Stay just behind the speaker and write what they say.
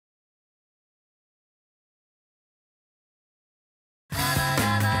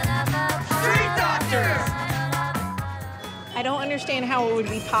I don't understand how it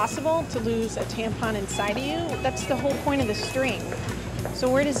would be possible to lose a tampon inside of you. That's the whole point of the string. So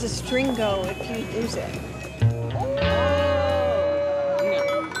where does the string go if you lose it?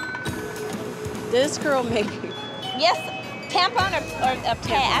 This girl may be... Yes, tampon or a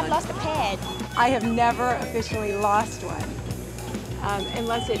pad. I've lost a pad. I have never officially lost one,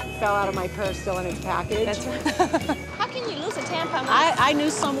 unless it fell out of my purse still in its package. That's right. How can you lose a tampon? I knew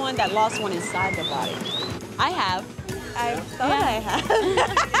someone that lost one inside their body. I have. I thought I had.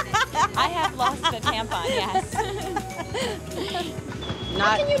 I have lost a tampon, yes.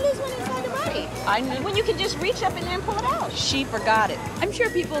 How can you lose one inside the body? I knew. When you can just reach up in there and pull it out. She forgot it. I'm sure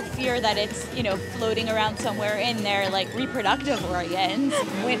people fear that it's, you know, floating around somewhere in their, like, reproductive organs.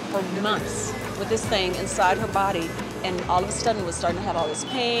 Went for months with this thing inside her body, and all of a sudden was starting to have all this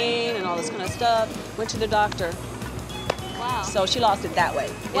pain and all this kind of stuff. Went to the doctor. Wow. So she lost it that way,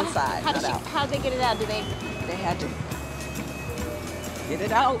 inside, not out. How'd they get it out? They had to get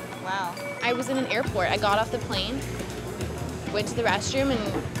it out. Wow. I was in an airport. I got off the plane, went to the restroom, and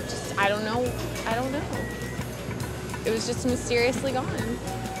just, I don't know. It was just mysteriously gone.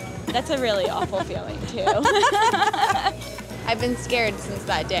 That's a really awful feeling, too. I've been scared since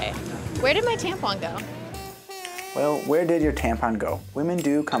that day. Where did my tampon go? Well, where did your tampon go? Women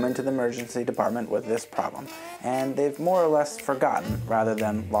do come into the emergency department with this problem, and they've more or less forgotten rather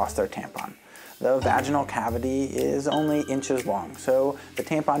than lost their tampon. The vaginal cavity is only inches long, so the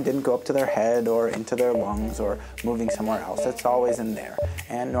tampon didn't go up to their head or into their lungs or moving somewhere else. It's always in there,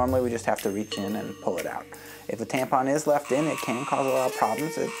 and normally we just have to reach in and pull it out. If the tampon is left in, it can cause a lot of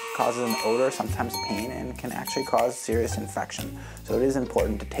problems. It causes an odor, sometimes pain, and can actually cause serious infection. So it is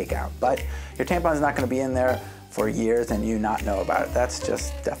important to take out. But your tampon is not going to be in there for years and you not know about it. That's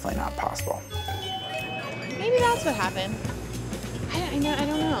just definitely not possible. Maybe that's what happened. I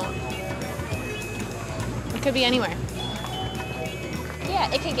don't know. It could be anywhere.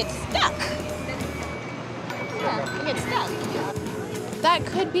 Yeah, it can get stuck. Yeah, it can get stuck. That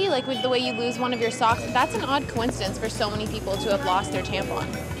could be like with the way you lose one of your socks. That's an odd coincidence for so many people to have lost their tampon.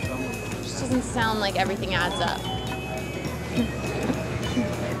 It just doesn't sound like everything adds up.